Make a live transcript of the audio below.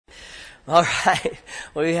All right.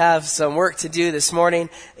 We have some work to do this morning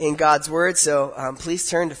in God's Word, so please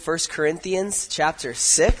turn to 1 Corinthians chapter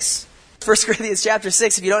 6. 1 Corinthians chapter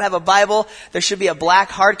 6, if you don't have a Bible, there should be a black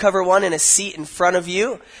hardcover one in a seat in front of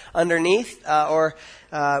you underneath, or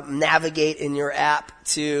navigate in your app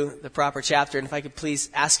to the proper chapter. And if I could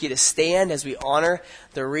please ask you to stand as we honor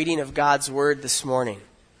the reading of God's Word this morning.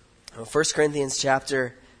 1 Corinthians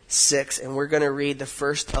chapter 6, and we're going to read the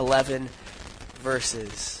first 11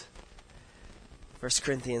 verses. 1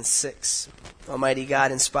 Corinthians 6. Almighty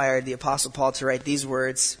God inspired the Apostle Paul to write these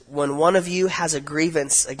words: "When one of you has a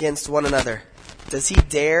grievance against one another, does he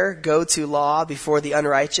dare go to law before the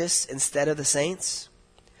unrighteous instead of the saints?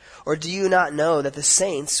 Or do you not know that the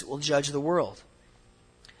saints will judge the world?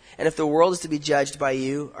 And if the world is to be judged by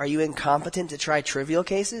you, are you incompetent to try trivial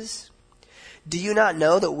cases? Do you not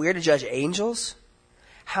know that we're to judge angels?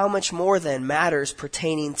 How much more then matters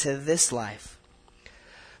pertaining to this life?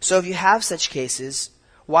 So if you have such cases,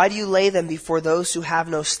 why do you lay them before those who have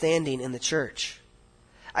no standing in the church?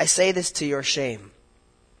 I say this to your shame.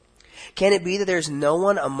 Can it be that there is no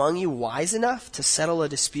one among you wise enough to settle a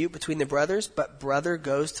dispute between the brothers, but brother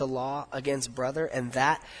goes to law against brother, and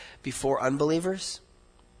that before unbelievers?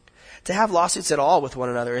 To have lawsuits at all with one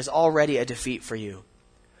another is already a defeat for you.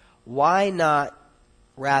 Why not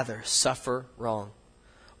rather suffer wrong?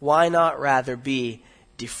 Why not rather be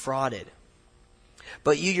defrauded?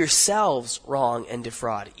 But you yourselves wrong and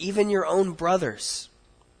defraud, even your own brothers.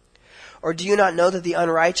 Or do you not know that the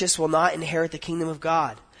unrighteous will not inherit the kingdom of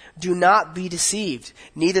God? Do not be deceived.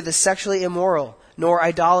 Neither the sexually immoral, nor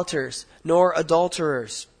idolaters, nor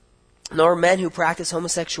adulterers, nor men who practice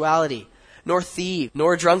homosexuality, nor thieves,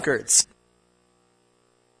 nor drunkards."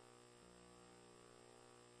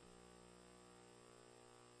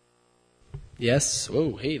 Yes.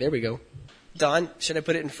 Oh, hey, there we go. Don, should I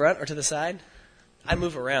put it in front or to the side? I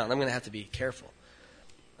move around. I'm going to have to be careful.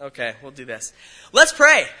 Okay, we'll do this. Let's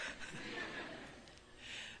pray.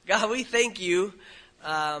 God, we thank you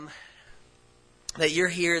that you're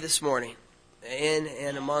here this morning, in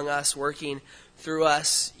and among us, working through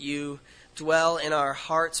us. You dwell in our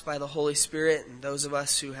hearts by the Holy Spirit, and those of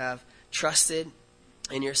us who have trusted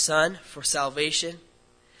in your Son for salvation.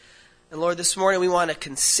 And Lord, this morning we want to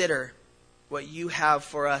consider what you have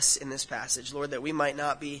for us in this passage. Lord, that we might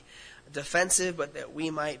not be defensive, but that we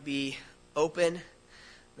might be open,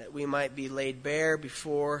 that we might be laid bare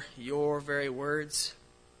before your very words.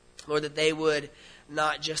 Lord, that they would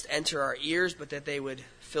not just enter our ears, but that they would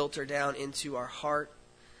filter down into our heart,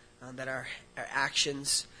 that our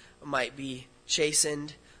actions might be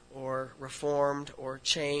chastened or reformed or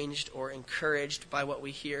changed or encouraged by what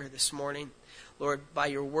we hear this morning. Lord, by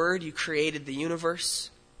your word you created the universe.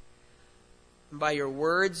 And by your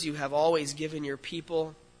words you have always given your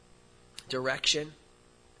people direction.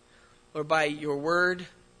 Lord, by your word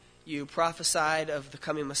you prophesied of the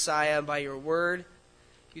coming Messiah. By your word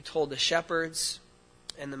you told the shepherds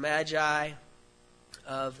and the magi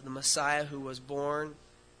of the Messiah who was born.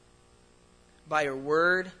 By your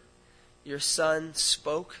word your Son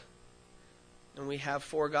spoke, and we have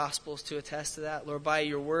 4 Gospels to attest to that. Lord, by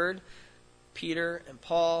your word Peter and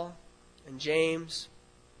Paul and James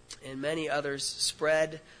and many others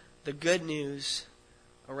spread the good news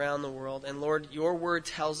around the world. And Lord, your word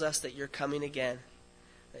tells us that you're coming again,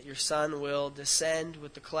 that your Son will descend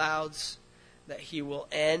with the clouds, that he will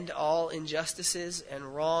end all injustices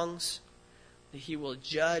and wrongs, that he will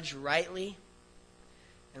judge rightly.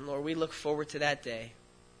 And Lord, we look forward to that day.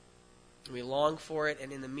 We long for it,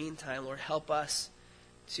 and in the meantime, Lord, help us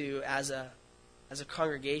to, as a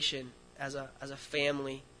congregation, as a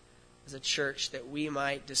family, as a church, that we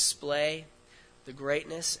might display the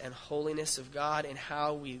greatness and holiness of God in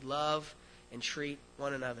how we love and treat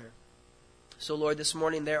one another. So, Lord, this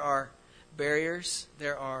morning there are barriers,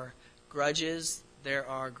 there are grudges, there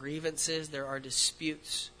are grievances, there are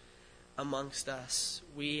disputes amongst us.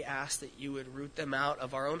 We ask that you would root them out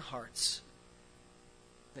of our own hearts,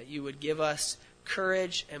 that you would give us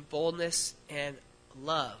courage and boldness and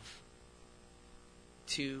love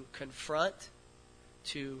to confront,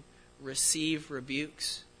 to receive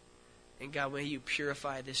rebukes. And God, may you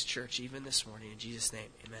purify this church even this morning. In Jesus' name,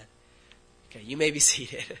 amen. Okay, you may be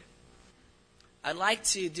seated. I'd like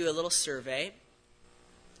to do a little survey.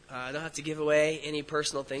 I don't have to give away any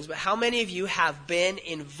personal things, but how many of you have been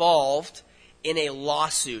involved in a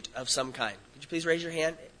lawsuit of some kind? Could you please raise your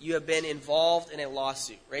hand? You have been involved in a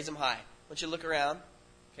lawsuit. Raise them high. I want you to look around.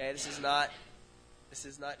 Okay, this is not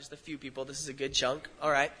just a few people. This is a good chunk.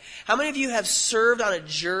 All right. How many of you have served on a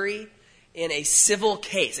jury in a civil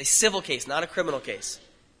case, not a criminal case,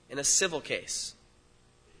 in a civil case?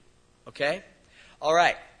 Okay? All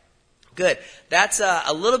right. Good. That's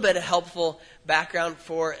a little bit of helpful background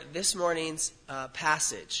for this morning's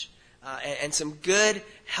passage. And some good,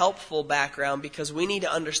 helpful background, because we need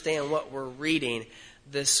to understand what we're reading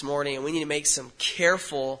this morning. And we need to make some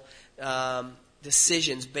careful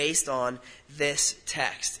decisions based on this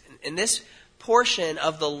text. In this portion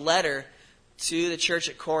of the letter to the church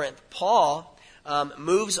at Corinth, Paul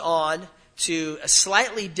moves on to a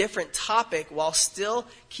slightly different topic while still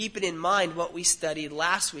keeping in mind what we studied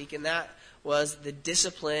last week, and that was the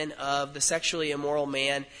discipline of the sexually immoral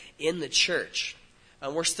man in the church.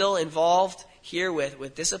 We're still involved here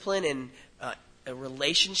with discipline and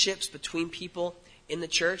relationships between people in the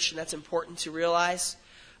church, and that's important to realize.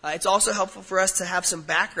 It's also helpful for us to have some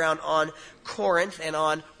background on Corinth and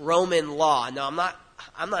on Roman law. Now, I'm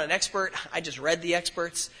not an expert. I just read the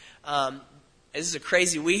experts. This is a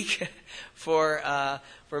crazy week for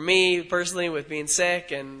me personally, with being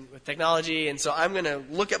sick and with technology, and so I'm going to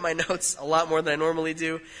look at my notes a lot more than I normally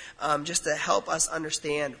do, just to help us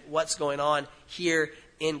understand what's going on here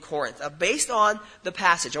in Corinth. Based on the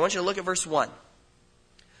passage, I want you to look at verse 1.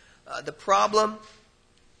 The problem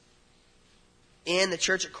in the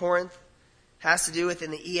church at Corinth has to do with, in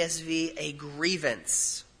the ESV, a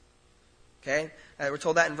grievance. Okay? We're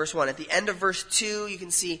told that in verse 1. At the end of verse 2, you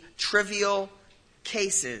can see trivial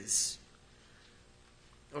cases.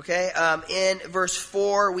 Okay? In verse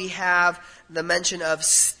 4, we have the mention of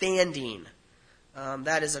standing.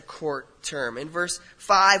 That is a court term. In verse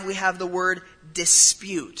 5, we have the word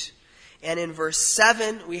dispute. And in verse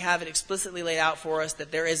 7, we have it explicitly laid out for us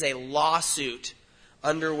that there is a lawsuit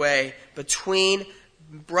underway between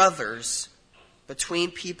brothers, between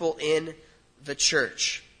people in the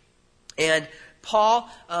church. And Paul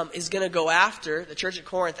is going to go after the church at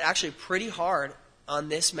Corinth actually pretty hard on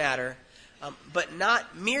this matter, but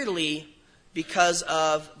not merely because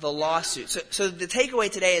of the lawsuit. So the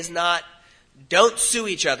takeaway today is not, don't sue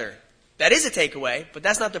each other. That is a takeaway, but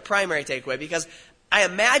that's not the primary takeaway, because I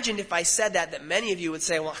imagined if I said that many of you would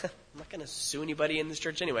say, well, I'm not going to sue anybody in this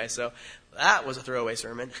church anyway, so that was a throwaway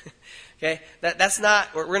sermon. Okay, that's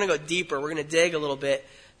not, we're going to go deeper. We're going to dig a little bit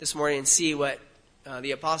this morning and see what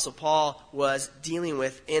the Apostle Paul was dealing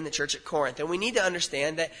with in the church at Corinth. And we need to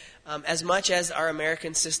understand that as much as our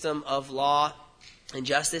American system of law and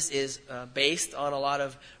justice is based on a lot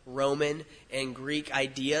of Roman and Greek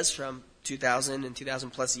ideas from 2,000 and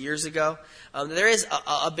 2,000 plus years ago, there is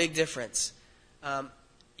a big difference.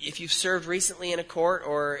 If you've served recently in a court,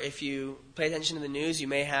 or if you pay attention to the news, you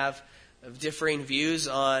may have differing views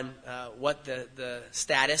on what the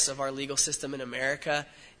status of our legal system in America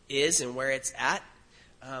is and where it's at.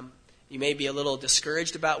 You may be a little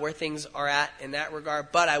discouraged about where things are at in that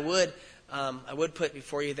regard, but I would put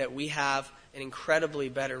before you that we have an incredibly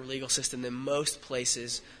better legal system than most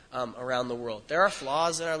places around the world. There are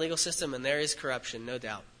flaws in our legal system, and there is corruption, no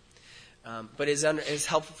doubt. But it is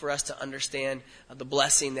helpful for us to understand the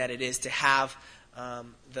blessing that it is to have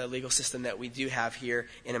the legal system that we do have here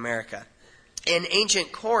in America. In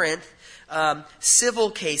ancient Corinth,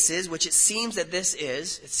 civil cases, which it seems that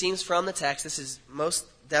it seems from the text, this is most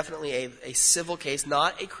definitely a civil case,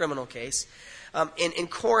 not a criminal case. In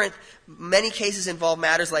Corinth, many cases involve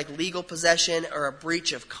matters like legal possession or a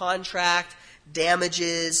breach of contract,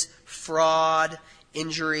 damages, fraud,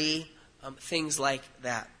 injury, things like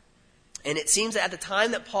that. And it seems that at the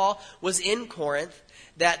time that Paul was in Corinth,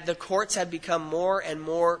 that the courts had become more and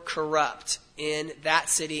more corrupt in that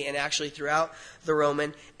city and actually throughout the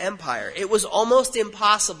Roman Empire. It was almost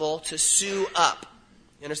impossible to sue up.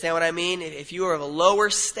 You understand what I mean? If you were of a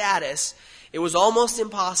lower status, it was almost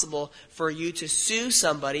impossible for you to sue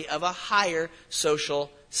somebody of a higher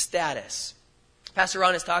social status. Pastor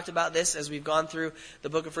Ron has talked about this as we've gone through the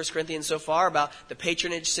book of 1 Corinthians so far, about the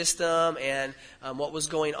patronage system and what was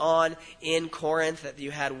going on in Corinth, that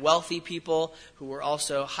you had wealthy people who were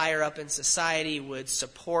also higher up in society would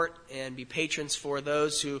support and be patrons for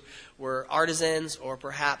those who were artisans or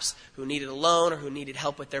perhaps who needed a loan or who needed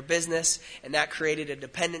help with their business, and that created a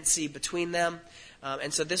dependency between them.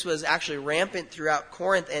 And so this was actually rampant throughout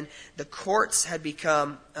Corinth, and the courts had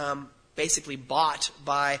become basically bought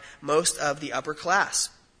by most of the upper class.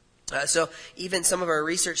 So even some of our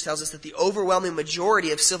research tells us that the overwhelming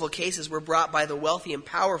majority of civil cases were brought by the wealthy and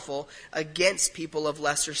powerful against people of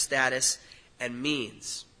lesser status and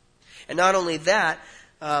means. And not only that,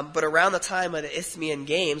 but around the time of the Isthmian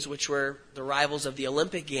Games, which were the rivals of the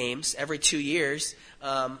Olympic Games, every 2 years,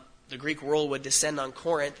 the Greek world would descend on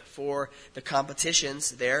Corinth for the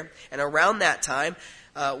competitions there. And around that time,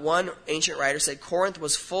 one ancient writer said Corinth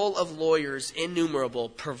was full of lawyers innumerable,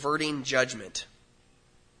 perverting judgment.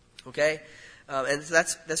 Okay, and so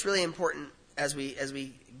that's really important as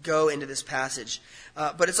we go into this passage.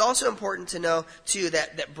 But it's also important to know, too,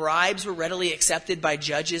 that bribes were readily accepted by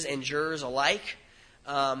judges and jurors alike.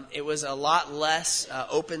 It was a lot less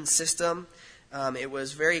open system. It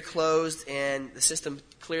was very closed, and the system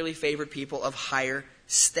clearly favored people of higher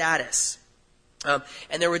status.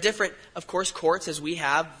 And there were different, of course, courts, as we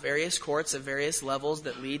have various courts of various levels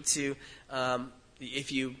that lead to,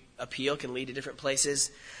 if you appeal, can lead to different places.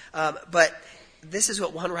 But this is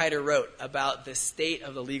what one writer wrote about the state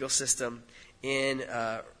of the legal system in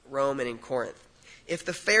Rome and in Corinth. If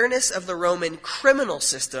the fairness of the Roman criminal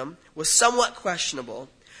system was somewhat questionable,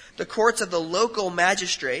 the courts of the local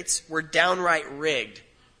magistrates were downright rigged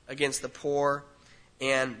against the poor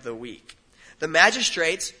and the weak. The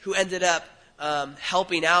magistrates who ended up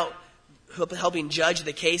helping judge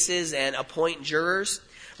the cases and appoint jurors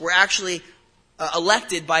were actually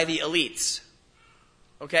elected by the elites.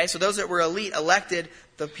 Okay, so those that were elite elected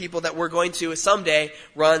the people that were going to someday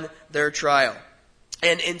run their trial.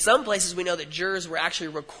 And in some places we know that jurors were actually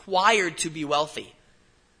required to be wealthy.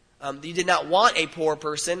 You did not want a poor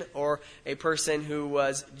person or a person who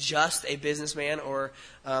was just a businessman or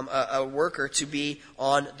a worker to be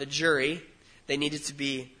on the jury. They needed to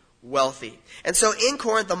be wealthy. And so in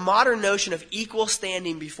Corinth, the modern notion of equal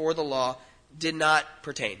standing before the law did not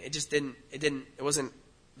pertain. It wasn't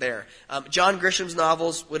there. John Grisham's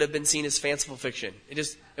novels would have been seen as fanciful fiction.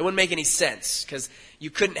 It wouldn't make any sense because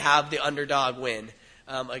you couldn't have the underdog win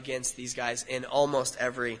against these guys in almost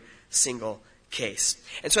every single case.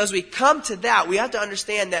 And so as we come to that, we have to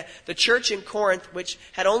understand that the church in Corinth, which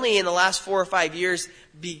had only in the last 4 or 5 years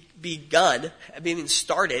been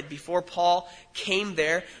started, before Paul came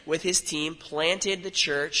there with his team, planted the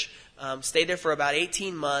church, stayed there for about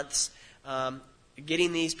 18 months,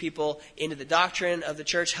 getting these people into the doctrine of the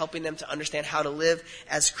church, helping them to understand how to live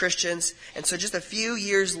as Christians. And so just a few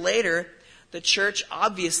years later, the church,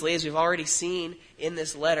 obviously, as we've already seen in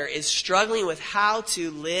this letter, is struggling with how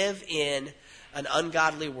to live in an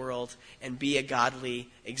ungodly world and be a godly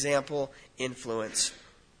example, influence,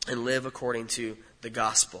 and live according to the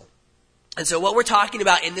gospel. And so what we're talking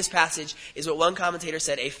about in this passage is what one commentator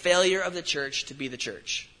said, a failure of the church to be the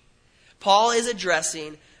church. Paul is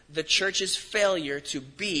addressing the church's failure to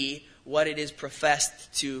be what it is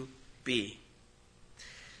professed to be.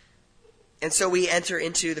 And so we enter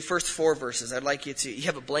into the first 4 verses. I'd like you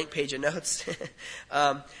have a blank page of notes.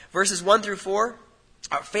 Verses 1 through 4.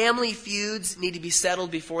 Our family feuds need to be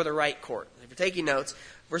settled before the right court. If you're taking notes,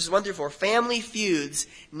 verses 1 through 4, family feuds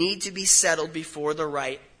need to be settled before the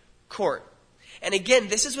right court. And again,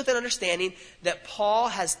 this is with an understanding that Paul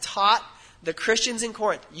has taught the Christians in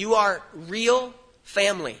Corinth, you are real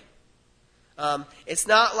family. It's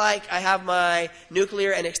not like I have my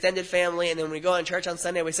nuclear and extended family, and then when we go in church on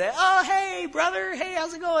Sunday, we say, oh, hey, brother, hey,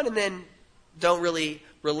 how's it going? And then don't really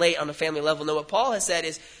relate on a family level. No, what Paul has said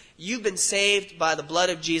is, you've been saved by the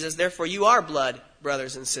blood of Jesus, therefore you are blood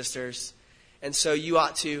brothers and sisters. And so you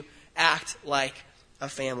ought to act like a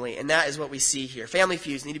family. And that is what we see here. Family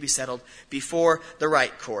feuds need to be settled before the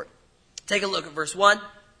right court. Take a look at verse 1.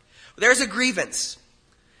 There's a grievance.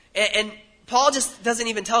 And Paul just doesn't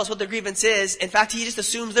even tell us what the grievance is. In fact, he just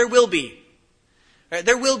assumes there will be. Right?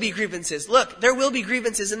 There will be grievances. Look, there will be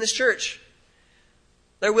grievances in this church.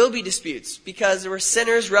 There will be disputes because there were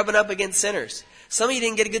sinners rubbing up against sinners. Some of you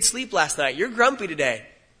didn't get a good sleep last night. You're grumpy today.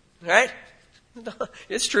 Right?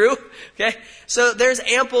 It's true. Okay? So there's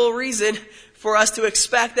ample reason for us to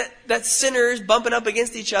expect that sinners bumping up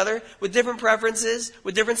against each other with different preferences,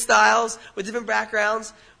 with different styles, with different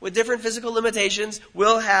backgrounds, with different physical limitations,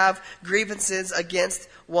 will have grievances against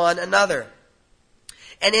one another.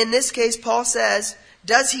 And in this case, Paul says,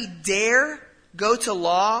 does he dare go to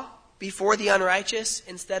law before the unrighteous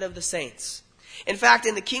instead of the saints? In fact,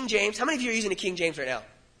 in the King James, how many of you are using the King James right now?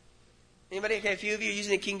 Anybody? Okay, a few of you are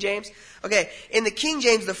using the King James. Okay, in the King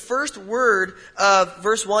James, the first word of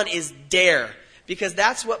verse 1 is dare, because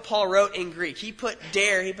that's what Paul wrote in Greek. He put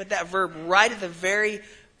dare, he put that verb right at the very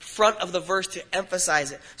front of the verse to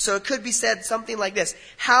emphasize it. So it could be said something like this: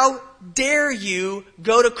 how dare you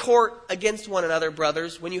go to court against one another,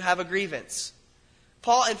 brothers, when you have a grievance?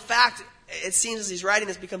 Paul, in fact, it seems as he's writing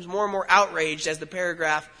this, becomes more and more outraged as the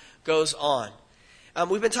paragraph goes on.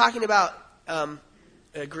 We've been talking about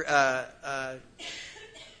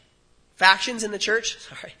factions in the church.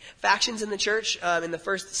 Factions in the church in the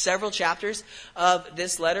first several chapters of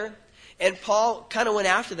this letter, and Paul kind of went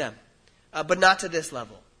after them, but not to this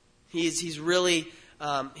level. He's really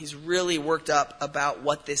worked up about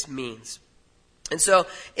what this means. And so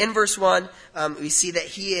in verse 1, we see that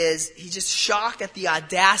he's just shocked at the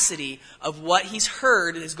audacity of what he's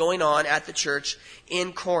heard is going on at the church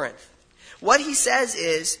in Corinth. What he says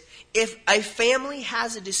is, if a family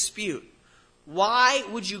has a dispute, why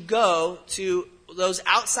would you go to those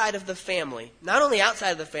outside of the family? Not only outside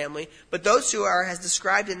of the family, but those who are, as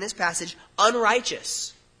described in this passage,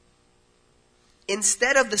 unrighteous.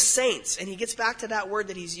 Instead of the saints, and he gets back to that word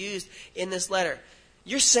that he's used in this letter.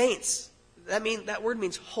 You're saints. That word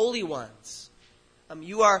means holy ones.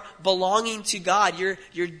 You are belonging to God.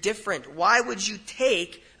 You're different. Why would you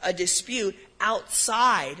take a dispute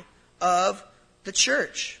outside of the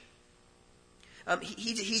church?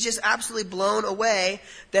 He's just absolutely blown away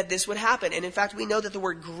that this would happen. And in fact, we know that the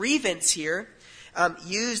word grievance here,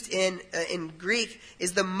 used in Greek,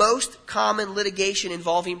 is the most common litigation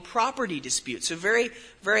involving property disputes. So very,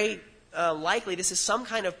 very likely this is some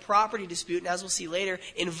kind of property dispute, and as we'll see later,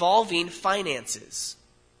 involving finances.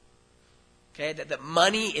 Okay, that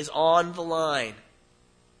money is on the line.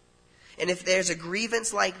 And if there's a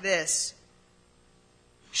grievance like this,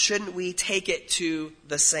 shouldn't we take it to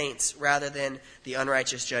the saints rather than the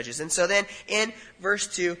unrighteous judges? And so then in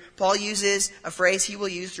verse 2, Paul uses a phrase he will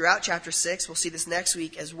use throughout chapter 6. We'll see this next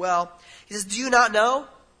week as well. He says, do you not know?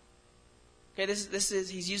 Okay,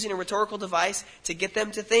 he's using a rhetorical device to get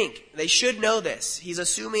them to think. They should know this. He's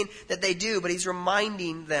assuming that they do, but he's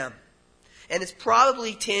reminding them. And it's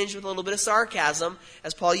probably tinged with a little bit of sarcasm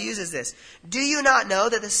as Paul uses this. Do you not know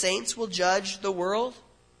that the saints will judge the world?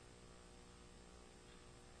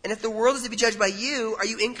 And if the world is to be judged by you, are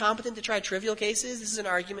you incompetent to try trivial cases? This is an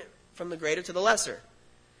argument from the greater to the lesser.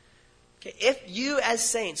 Okay, if you as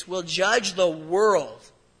saints will judge the world,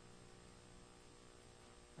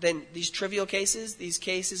 then these trivial cases, these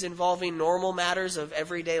cases involving normal matters of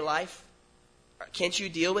everyday life, can't you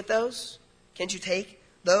deal with those? Can't you take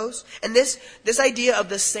those? And this idea of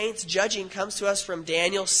the saints judging comes to us from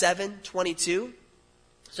Daniel 7:22.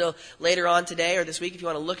 So later on today or this week, if you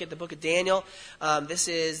want to look at the book of Daniel, this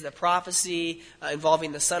is the prophecy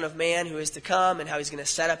involving the Son of Man who is to come and how he's going to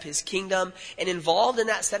set up his kingdom. And involved in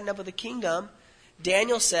that setting up of the kingdom,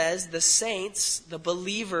 Daniel says the saints, the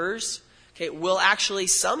believers, will actually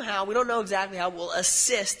somehow, we don't know exactly how, will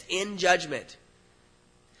assist in judgment.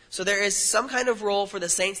 So there is some kind of role for the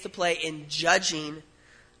saints to play in judging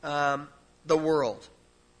the world.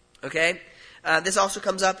 Okay? This also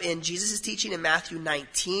comes up in Jesus' teaching in Matthew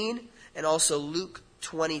 19 and also Luke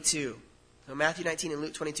 22. So Matthew 19 and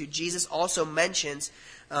Luke 22, Jesus also mentions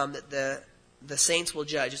that the saints will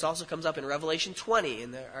judge. This also comes up in Revelation 20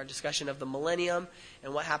 in our discussion of the millennium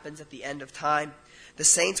and what happens at the end of time. The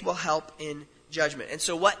saints will help in judgment. And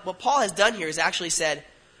so what Paul has done here is actually said,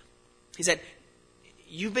 he said,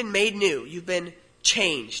 you've been made new. You've been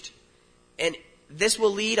changed. And this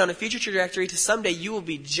will lead on a future trajectory to someday you will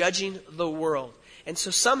be judging the world. And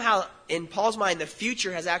so somehow, in Paul's mind, the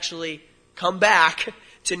future has actually come back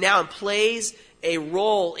to now and plays a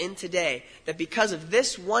role in today. That because of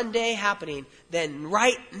this one day happening, then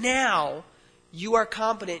right now, you are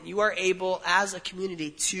competent, you are able as a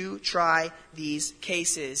community to try these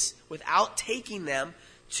cases without taking them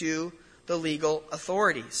to the legal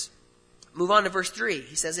authorities. Move on to verse 3.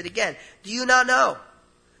 He says it again. Do you not know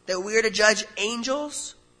that we are to judge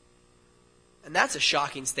angels? And that's a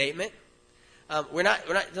shocking statement. We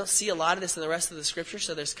don't see a lot of this in the rest of the scripture,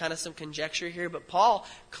 so there's kind of some conjecture here. But Paul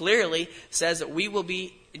clearly says that we will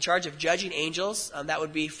be in charge of judging angels. That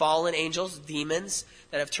would be fallen angels, demons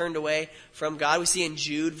that have turned away from God. We see in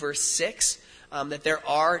Jude verse 6 that there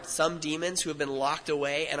are some demons who have been locked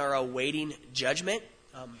away and are awaiting judgment.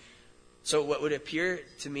 So what would appear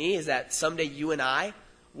to me is that someday you and I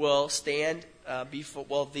will stand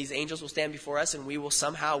these angels will stand before us, and we will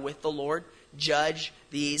somehow, with the Lord, judge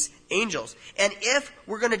these angels. And if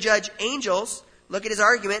we're going to judge angels, look at his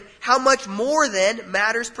argument, how much more then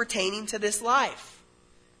matters pertaining to this life?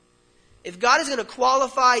 If God is going to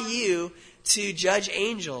qualify you to judge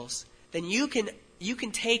angels, then you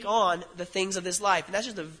can take on the things of this life. And that's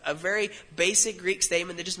just a very basic Greek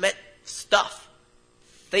statement that just meant stuff,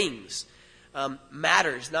 things,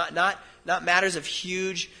 matters, not matters of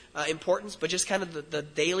huge importance, but just kind of the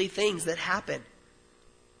daily things that happen.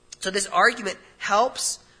 So this argument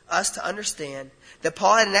helps us to understand that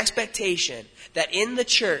Paul had an expectation that in the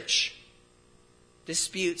church,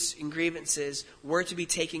 disputes and grievances were to be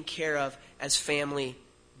taken care of as family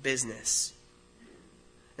business.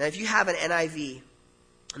 Now, if you have an NIV,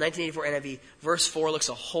 a 1984 NIV, verse 4 looks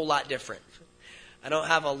a whole lot different. I don't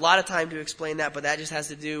have a lot of time to explain that, but that just has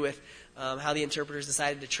to do with how the interpreters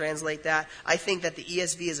decided to translate that. I think that the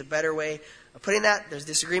ESV is a better way of putting that. There's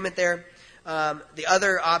disagreement there. The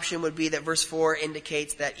other option would be that verse 4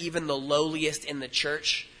 indicates that even the lowliest in the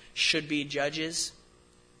church should be judges.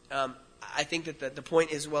 I think that the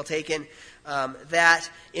point is well taken. that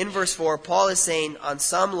in verse 4, Paul is saying on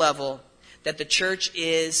some level that the church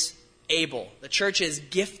is able, the church is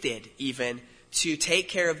gifted even, to take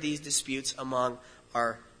care of these disputes among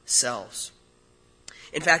ourselves.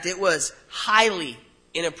 In fact, it was highly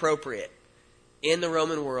inappropriate in the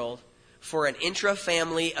Roman world for an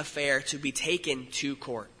intra-family affair to be taken to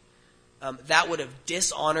court. That would have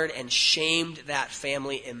dishonored and shamed that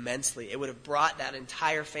family immensely. It would have brought that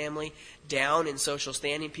entire family down in social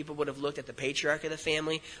standing. People would have looked at the patriarch of the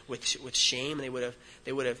family with shame. They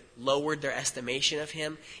would have lowered their estimation of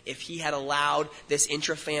him if he had allowed this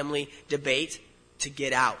intra-family debate to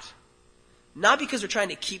get out. Not because we're trying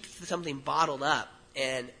to keep something bottled up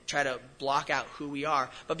and try to block out who we are,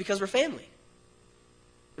 but because we're family.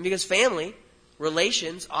 And because family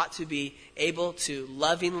relations ought to be able to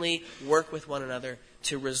lovingly work with one another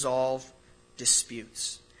to resolve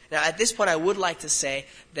disputes. Now, at this point, I would like to say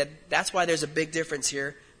that that's why there's a big difference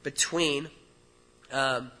here between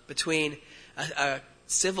a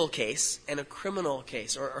civil case and a criminal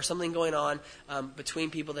case, or something going on between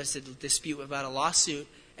people that's a dispute about a lawsuit,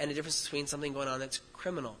 and a difference between something going on that's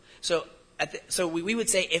criminal. So we would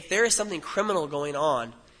say if there is something criminal going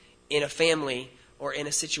on in a family or in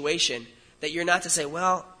a situation, that you're not to say,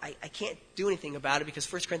 well, I can't do anything about it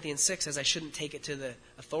because 1 Corinthians 6 says I shouldn't take it to the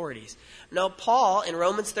authorities. No, Paul in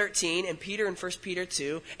Romans 13 and Peter in 1 Peter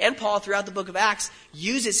 2 and Paul throughout the book of Acts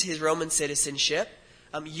uses his Roman citizenship,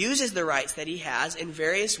 uses the rights that he has in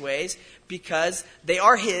various ways because they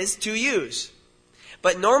are his to use.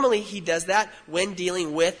 But normally he does that when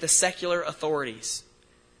dealing with the secular authorities.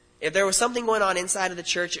 If there was something going on inside of the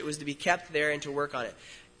church, it was to be kept there and to work on it.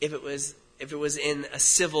 If it was in a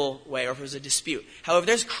civil way or if it was a dispute. However,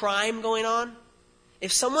 there's crime going on.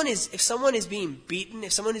 If someone is being beaten,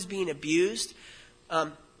 if someone is being abused,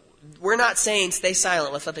 we're not saying stay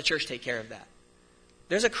silent, let's let the church take care of that.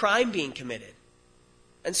 There's a crime being committed.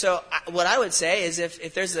 And so what I would say is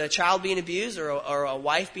if there's a child being abused or a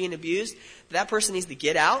wife being abused, that person needs to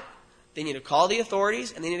get out, they need to call the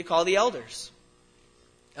authorities, and they need to call the elders.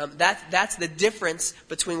 That's the difference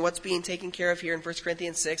between what's being taken care of here in 1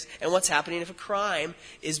 Corinthians 6 and what's happening if a crime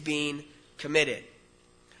is being committed.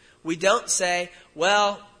 We don't say,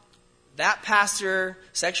 well, that pastor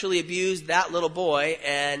sexually abused that little boy,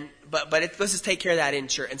 but let's just take care of that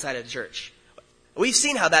inside of the church. We've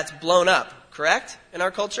seen how that's blown up, correct, in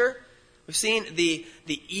our culture? We've seen the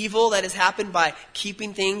evil that has happened by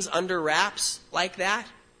keeping things under wraps like that.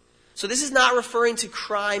 So this is not referring to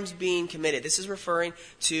crimes being committed. This is referring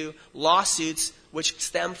to lawsuits which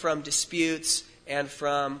stem from disputes and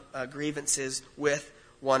from grievances with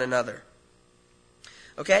one another.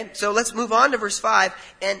 Okay, so let's move on to verse 5.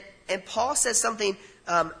 And Paul says something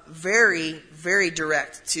very, very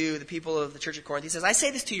direct to the people of the church at Corinth. He says, I say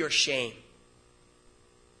this to your shame.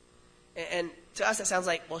 And to us that sounds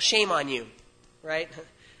like, well, shame on you, right?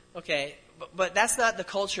 Okay, but that's not the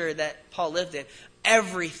culture that Paul lived in.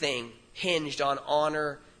 Everything hinged on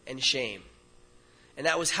honor and shame. And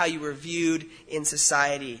that was how you were viewed in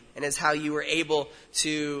society, and is how you were able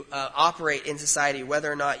to operate in society,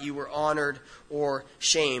 whether or not you were honored or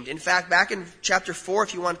shamed. In fact, back in chapter 4,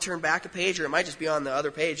 if you want to turn back a page, or it might just be on the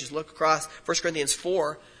other page, just look across 1 Corinthians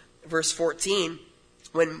 4, verse 14.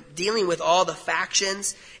 When dealing with all the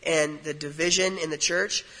factions and the division in the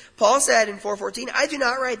church, Paul said in 4:14, I do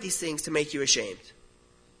not write these things to make you ashamed,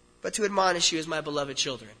 but to admonish you as my beloved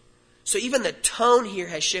children. So even the tone here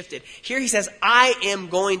has shifted. Here he says, I am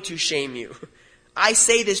going to shame you. I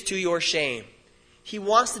say this to your shame. He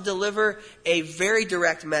wants to deliver a very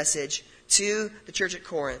direct message to the church at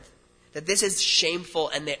Corinth that this is shameful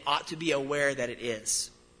and they ought to be aware that it is.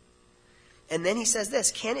 And then he says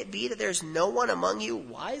this, can it be that there's no one among you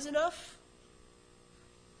wise enough?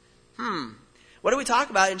 What do we talk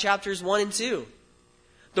about in chapters 1 and 2?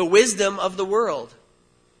 The wisdom of the world.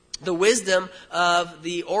 The wisdom of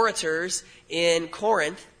the orators in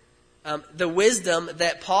Corinth. The wisdom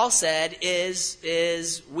that Paul said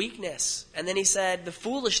is weakness. And then he said the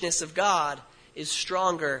foolishness of God is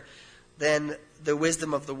stronger than the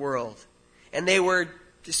wisdom of the world. And they were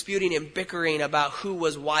disputing and bickering about who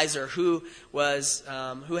was wiser, who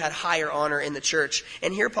had higher honor in the church.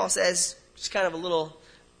 And here Paul says, just kind of a little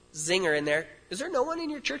zinger in there, is there no one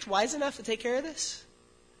in your church wise enough to take care of this?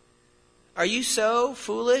 Are you so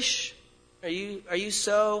foolish? Are you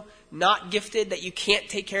so not gifted that you can't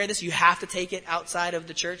take care of this? You have to take it outside of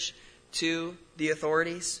the church to the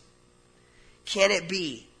authorities? Can it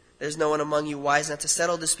be there's no one among you wise enough to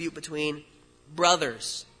settle dispute between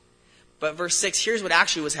brothers? But verse 6, here's what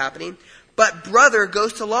actually was happening. But brother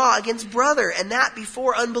goes to law against brother, and that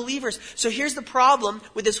before unbelievers. So here's the problem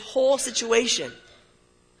with this whole situation.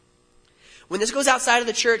 when this goes outside of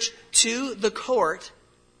the church to the court,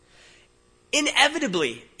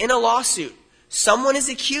 inevitably, in a lawsuit, someone is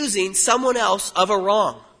accusing someone else of a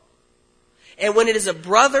wrong. And when it is a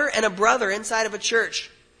brother and a brother inside of a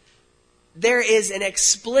church, there is an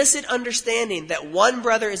explicit understanding that one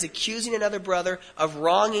brother is accusing another brother of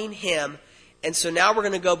wronging him. And so now we're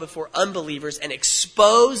going to go before unbelievers and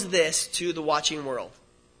expose this to the watching world.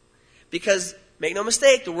 Because, make no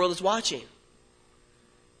mistake, the world is watching.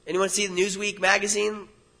 Anyone see the Newsweek magazine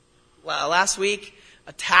last week?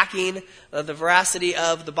 Attacking the veracity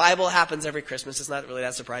of the Bible. Happens every Christmas. It's not really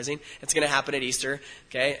that surprising. It's going to happen at Easter.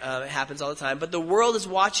 Okay, it happens all the time. But the world is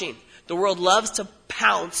watching. The world loves to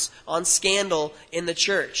pounce on scandal in the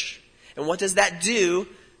church. And what does that do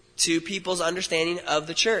to people's understanding of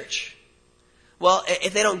the church? Well,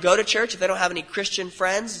 if they don't go to church, if they don't have any Christian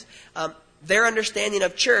friends, their understanding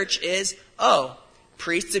of church is, oh,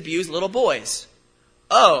 priests abuse little boys.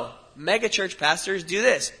 Oh, mega church pastors do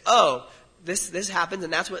this. Oh, this happens,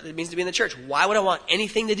 and that's what it means to be in the church. Why would I want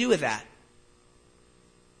anything to do with that?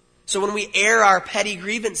 So when we air our petty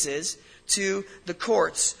grievances to the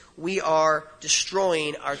courts, we are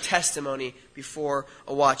destroying our testimony before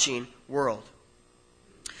a watching world.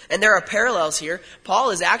 And there are parallels here. Paul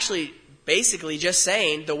is actually basically just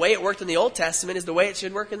saying the way it worked in the Old Testament is the way it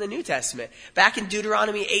should work in the New Testament. Back in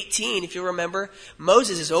Deuteronomy 18, if you remember,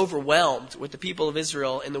 Moses is overwhelmed with the people of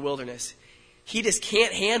Israel in the wilderness. He just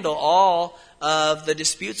can't handle all of the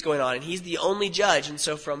disputes going on, and he's the only judge. And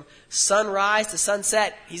so from sunrise to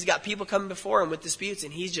sunset, he's got people coming before him with disputes,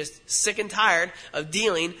 and he's just sick and tired of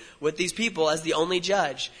dealing with these people as the only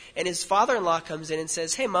judge. And his father-in-law comes in and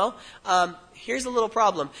says, hey, Mo, here's a little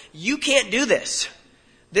problem. You can't do this.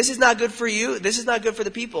 This is not good for you. This is not good for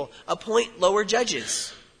the people. Appoint lower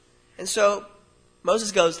judges. And so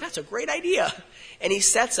Moses goes, that's a great idea. And he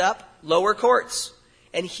sets up lower courts.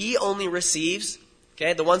 And he only receives,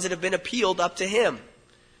 the ones that have been appealed up to him.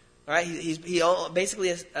 All right, he basically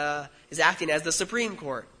is acting as the Supreme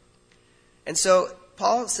Court. And so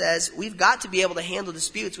Paul says we've got to be able to handle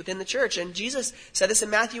disputes within the church. And Jesus said this in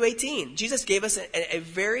Matthew 18. Jesus gave us a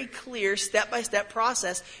very clear step-by-step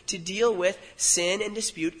process to deal with sin and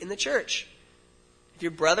dispute in the church. If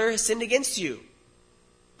your brother has sinned against you,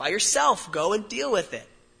 by yourself, go and deal with it.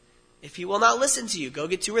 If he will not listen to you, go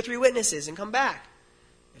get 2 or 3 witnesses and come back.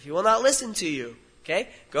 If he will not listen to you,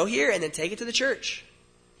 go here and then take it to the church.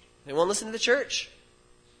 They won't listen to the church.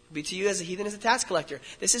 It'll be to you as a heathen, as a tax collector.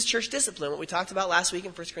 This is church discipline, what we talked about last week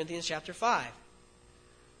in 1 Corinthians chapter 5.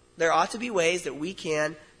 There ought to be ways that we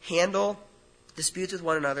can handle disputes with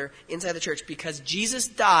one another inside the church because Jesus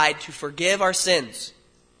died to forgive our sins.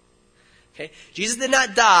 Jesus did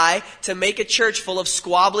not die to make a church full of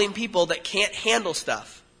squabbling people that can't handle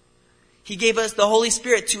stuff. He gave us the Holy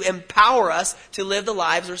Spirit to empower us to live the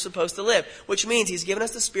lives we're supposed to live, which means He's given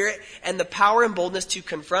us the Spirit and the power and boldness to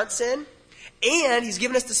confront sin, and He's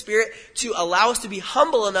given us the Spirit to allow us to be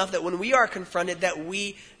humble enough that when we are confronted that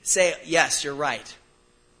we say, yes, you're right.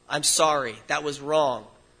 I'm sorry. That was wrong.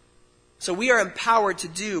 So we are empowered to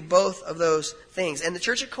do both of those things. And the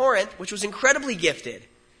church at Corinth, which was incredibly gifted,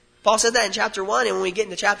 Paul said that in chapter 1, and when we get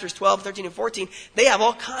into chapters 12, 13, and 14, they have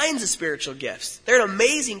all kinds of spiritual gifts. They're an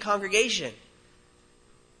amazing congregation,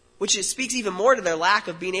 which speaks even more to their lack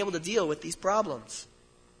of being able to deal with these problems.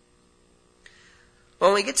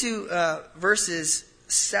 When we get to verses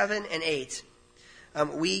 7 and 8,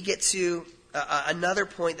 we get to another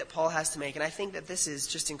point that Paul has to make, and I think that this is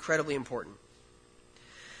just incredibly important.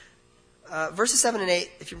 Verses 7 and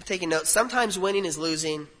 8, if you're taking notes, sometimes winning is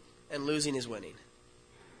losing, and losing is winning.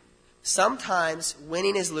 Sometimes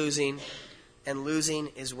winning is losing, and losing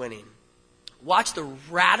is winning. Watch the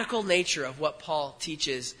radical nature of what Paul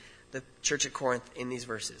teaches the church at Corinth in these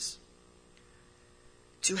verses.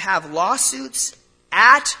 To have lawsuits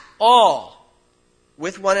at all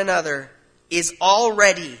with one another is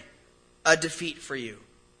already a defeat for you.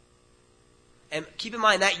 And keep in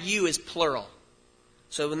mind that you is plural.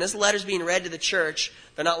 So when this letter is being read to the church,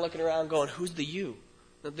 they're not looking around going, who's the you?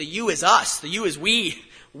 The you is us. The you is we.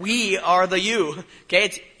 We are the you.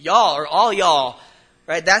 It's y'all or all y'all.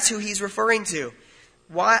 Right? That's who he's referring to.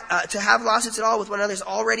 Why to have lawsuits at all with one another is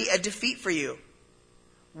already a defeat for you.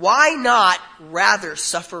 Why not rather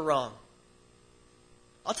suffer wrong?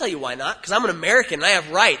 I'll tell you why not. Because I'm an American and I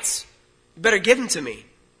have rights. You better give them to me.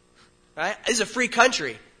 Right? This is a free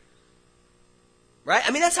country. Right?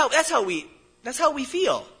 I mean, that's how we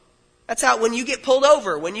feel. That's how, when you get pulled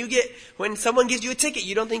over, when someone gives you a ticket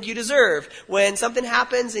you don't think you deserve, when something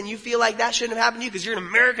happens and you feel like that shouldn't have happened to you because you're an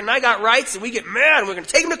American and I got rights, and we get mad and we're going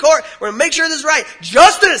to take them to court, we're going to make sure this is right.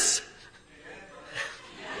 Justice!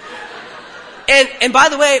 And by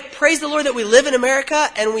the way, praise the Lord that we live in America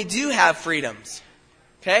and we do have freedoms.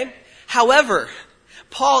 Okay? However,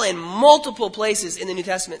 Paul in multiple places in the New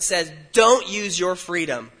Testament says, don't use your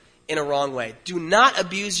freedom in a wrong way. Do not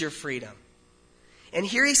abuse your freedom. And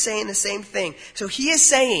here he's saying the same thing. So he is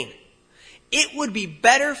saying, it would be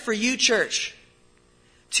better for you, church,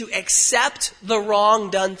 to accept the wrong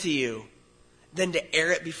done to you than to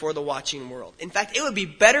air it before the watching world. In fact, it would be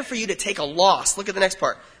better for you to take a loss. Look at the next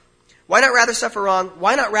part. Why not rather suffer wrong?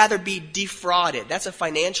 Why not rather be defrauded? That's a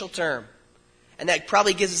financial term. And that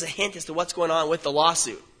probably gives us a hint as to what's going on with the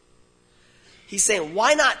lawsuit. He's saying,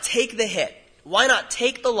 why not take the hit? Why not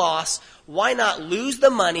take the loss? Why not lose the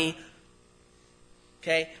money?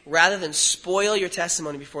 Okay, rather than spoil your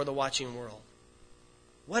testimony before the watching world.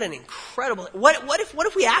 What an incredible... What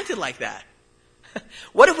if we acted like that?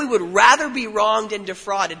 What if we would rather be wronged and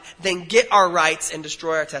defrauded than get our rights and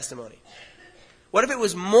destroy our testimony? What if it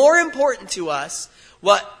was more important to us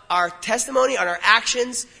what our testimony and our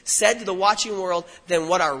actions said to the watching world than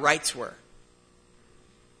what our rights were?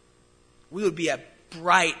 We would be a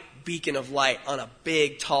bright beacon of light on a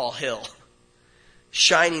big, tall hill,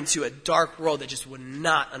 shining to a dark world that just would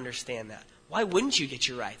not understand that. Why wouldn't you get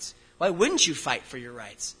your rights? Why wouldn't you fight for your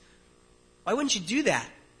rights? Why wouldn't you do that?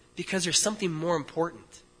 Because there's something more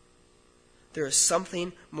important. There is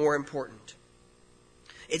something more important.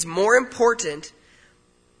 It's more important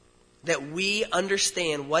that we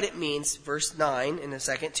understand what it means, verse 9 in a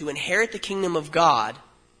second, to inherit the kingdom of God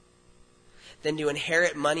than to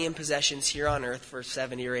inherit money and possessions here on earth for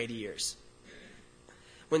 70 or 80 years.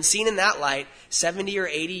 When seen in that light, 70 or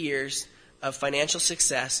 80 years of financial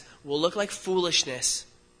success will look like foolishness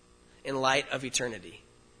in light of eternity.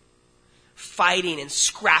 Fighting and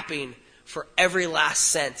scrapping for every last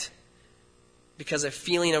cent because a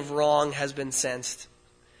feeling of wrong has been sensed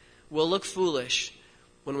will look foolish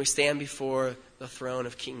when we stand before the throne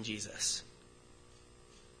of King Jesus.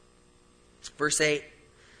 Verse 8,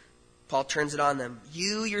 Paul turns it on them.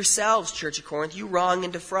 You yourselves, Church of Corinth, you wrong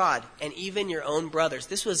and defraud, and even your own brothers.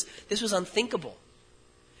 This was unthinkable.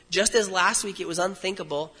 Just as last week it was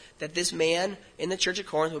unthinkable that this man in the Church of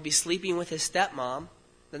Corinth would be sleeping with his stepmom,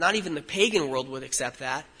 that not even the pagan world would accept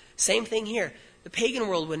that. Same thing here. The pagan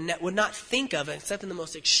world would not think of, except in the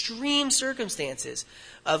most extreme circumstances,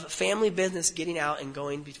 of family business getting out and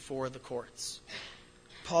going before the courts.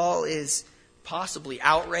 Paul is possibly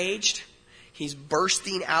outraged. He's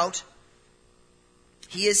bursting out.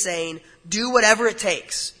 He is saying, do whatever it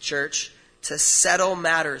takes, church, to settle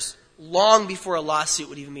matters long before a lawsuit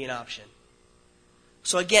would even be an option.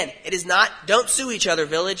 So again, it is not, don't sue each other,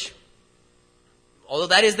 village. Although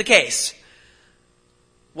that is the case.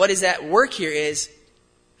 What is at work here is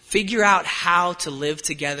figure out how to live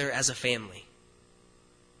together as a family.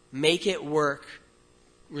 Make it work.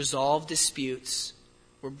 Resolve disputes.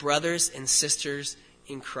 We're brothers and sisters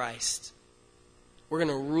in Christ. We're going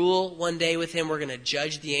to rule one day with him. We're going to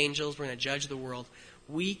judge the angels. We're going to judge the world.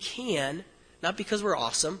 We can, not because we're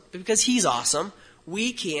awesome, but because he's awesome,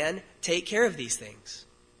 we can take care of these things.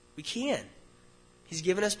 We can. He's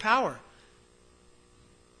given us power.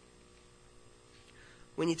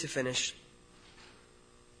 We need to finish.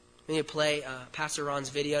 We need to play Pastor Ron's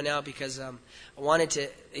video now because I wanted to,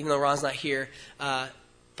 even though Ron's not here,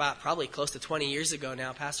 probably close to 20 years ago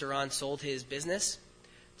now, Pastor Ron sold his business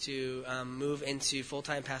to move into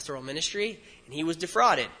full-time pastoral ministry, and he was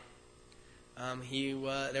defrauded.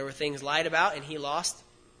 There were things lied about, and he lost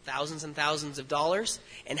thousands and thousands of dollars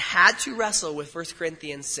and had to wrestle with 1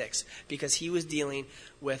 Corinthians 6 because he was dealing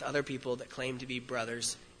with other people that claimed to be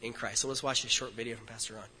brothers in Christ. So let's watch this short video from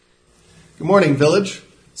Pastor Ron. Good morning, village.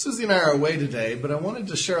 Susie and I are away today, but I wanted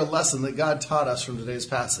to share a lesson that God taught us from today's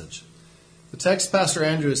passage. The text Pastor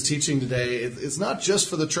Andrew is teaching today is not just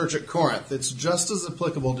for the church at Corinth. It's just as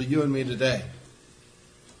applicable to you and me today.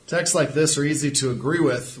 Texts like this are easy to agree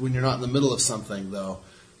with when you're not in the middle of something, though.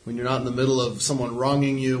 When you're not in the middle of someone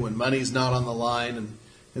wronging you, when money's not on the line.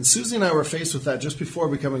 And Susie and I were faced with that just before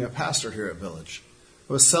becoming a pastor here at Village.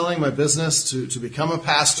 I was selling my business to become a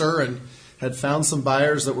pastor and had found some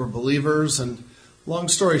buyers that were believers. And long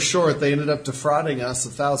story short, they ended up defrauding us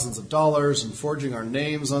of thousands of dollars and forging our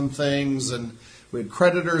names on things. And we had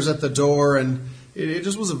creditors at the door. And it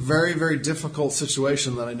just was a very, very difficult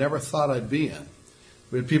situation that I never thought I'd be in.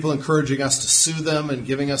 We had people encouraging us to sue them and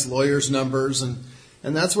giving us lawyers' numbers. And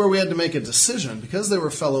that's where we had to make a decision. Because they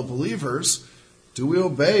were fellow believers, do we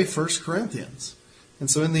obey 1 Corinthians? And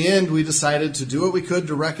so in the end, we decided to do what we could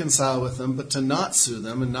to reconcile with them, but to not sue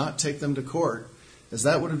them and not take them to court, as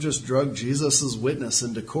that would have just drugged Jesus' witness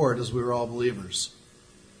into court as we were all believers.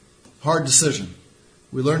 Hard decision.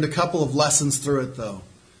 We learned a couple of lessons through it, though.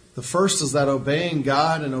 The first is that obeying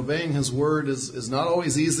God and obeying His Word is not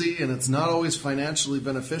always easy, and it's not always financially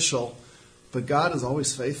beneficial, but God is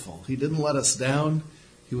always faithful. He didn't let us down.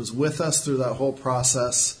 He was with us through that whole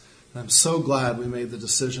process, and I'm so glad we made the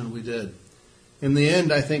decision we did. In the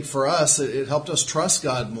end, I think for us, it helped us trust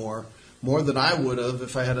God more than I would have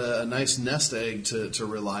if I had a nice nest egg to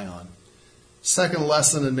rely on. Second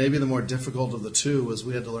lesson, and maybe the more difficult of the two, was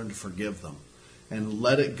we had to learn to forgive them and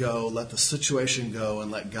let it go, let the situation go,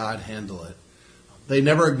 and let God handle it. They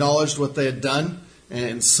never acknowledged what they had done,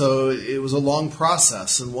 and so it was a long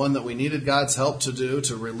process and one that we needed God's help to do,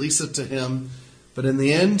 to release it to Him. But in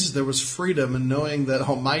the end, there was freedom in knowing that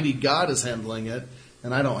Almighty God is handling it,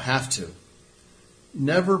 and I don't have to.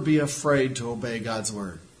 Never be afraid to obey God's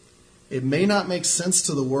Word. It may not make sense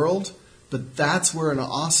to the world, but that's where an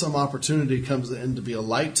awesome opportunity comes in to be a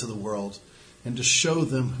light to the world and to show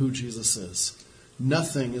them who Jesus is.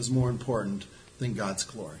 Nothing is more important than God's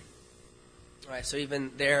glory. All right, so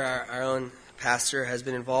even there, our own pastor has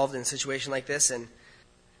been involved in a situation like this and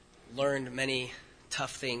learned many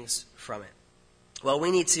tough things from it. Well,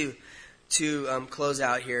 we need to close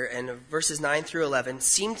out here, and verses 9 through 11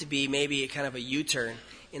 seem to be maybe a kind of a U-turn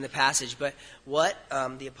in the passage, but what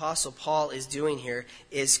the Apostle Paul is doing here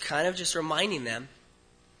is kind of just reminding them,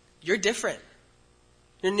 you're different,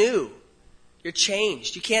 you're new, you're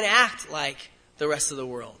changed. You can't act like the rest of the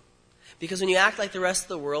world, because when you act like the rest of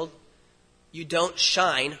the world, you don't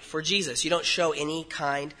shine for Jesus. You don't show any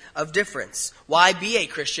kind of difference. Why be a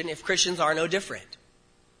Christian if Christians are no different?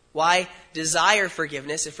 Why desire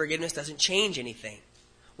forgiveness if forgiveness doesn't change anything?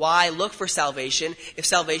 Why look for salvation if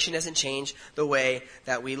salvation doesn't change the way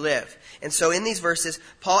that we live? And so in these verses,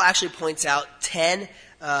 Paul actually points out 10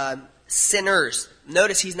 sinners.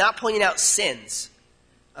 Notice he's not pointing out sins.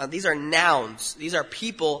 These are nouns. These are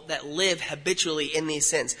people that live habitually in these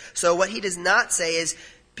sins. So what he does not say is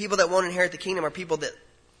people that won't inherit the kingdom are people that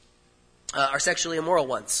are sexually immoral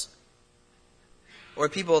once, or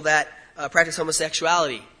people that practice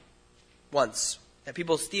homosexuality once, that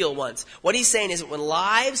people steal once. What he's saying is that when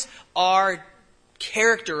lives are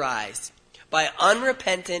characterized by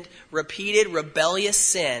unrepentant, repeated, rebellious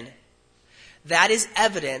sin, that is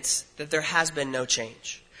evidence that there has been no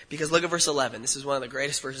change. Because look at verse 11. This is one of the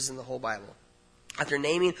greatest verses in the whole Bible. After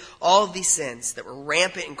naming all of these sins that were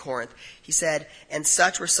rampant in Corinth, he said, and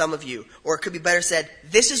such were some of you. Or it could be better said,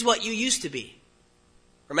 this is what you used to be.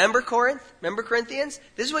 Remember Corinth? Remember Corinthians?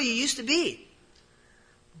 This is what you used to be.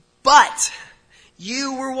 But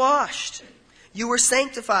you were washed. You were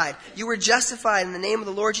sanctified. You were justified in the name of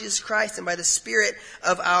the Lord Jesus Christ and by the Spirit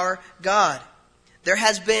of our God. There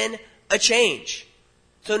has been a change.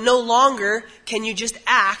 So no longer can you just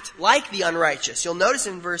act like the unrighteous. You'll notice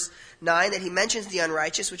in verse 9 that he mentions the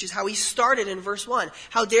unrighteous, which is how he started in verse 1.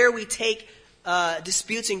 How dare we take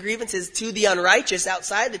disputes and grievances to the unrighteous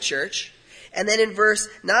outside the church? And then in verse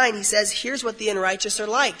 9 he says, here's what the unrighteous are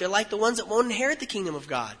like. They're like the ones that won't inherit the kingdom of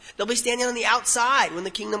God. They'll be standing on the outside when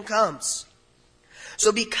the kingdom comes.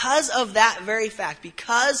 So because of that very fact,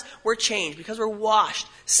 because we're changed, because we're washed,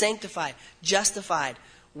 sanctified, justified,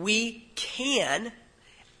 we can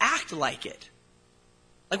act like it.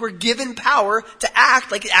 Like we're given power to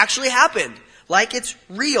act like it actually happened. Like it's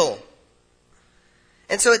real.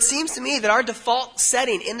 And so it seems to me that our default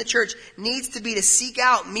setting in the church needs to be to seek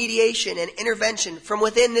out mediation and intervention from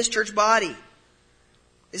within this church body.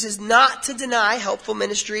 This is not to deny helpful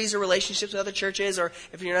ministries or relationships with other churches, or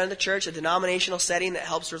if you're not in the church, a denominational setting that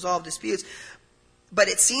helps resolve disputes. But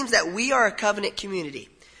it seems that we are a covenant community.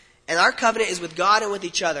 And our covenant is with God and with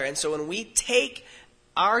each other. And so when we take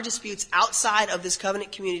our disputes outside of this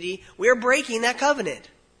covenant community, we're breaking that covenant.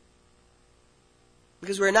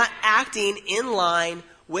 Because we're not acting in line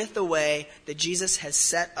with the way that Jesus has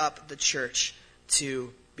set up the church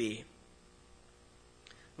to be.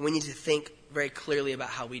 We need to think very clearly about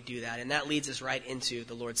how we do that. And that leads us right into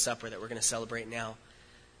the Lord's Supper that we're going to celebrate now.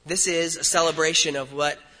 This is a celebration of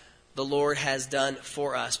what the Lord has done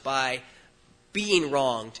for us by being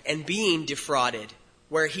wronged and being defrauded,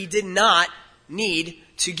 where he did not need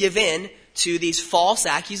to give in to these false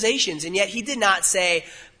accusations. And yet he did not say,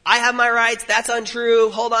 I have my rights, that's untrue,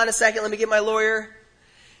 hold on a second, let me get my lawyer.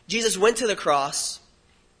 Jesus went to the cross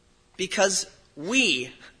because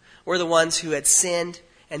we were the ones who had sinned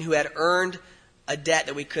and who had earned a debt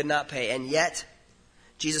that we could not pay. And yet,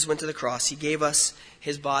 Jesus went to the cross. He gave us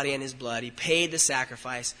his body and his blood. He paid the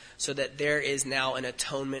sacrifice so that there is now an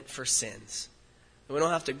atonement for sins. And we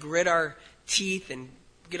don't have to grit our teeth and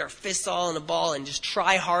get our fists all in a ball and just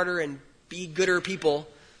try harder and be gooder people.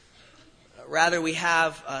 Rather, we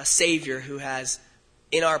have a Savior who has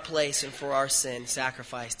in our place and for our sin,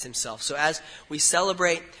 sacrificed himself. So as we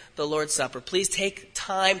celebrate the Lord's Supper, please take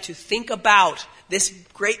time to think about this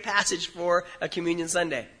great passage for a Communion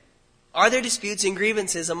Sunday. Are there disputes and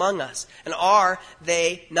grievances among us? And are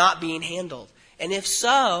they not being handled? And if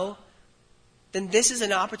so, then this is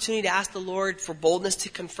an opportunity to ask the Lord for boldness to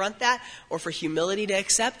confront that or for humility to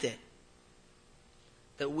accept it.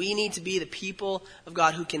 That we need to be the people of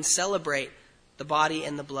God who can celebrate the body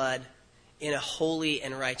and the blood in a holy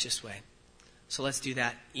and righteous way. So let's do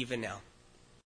that even now.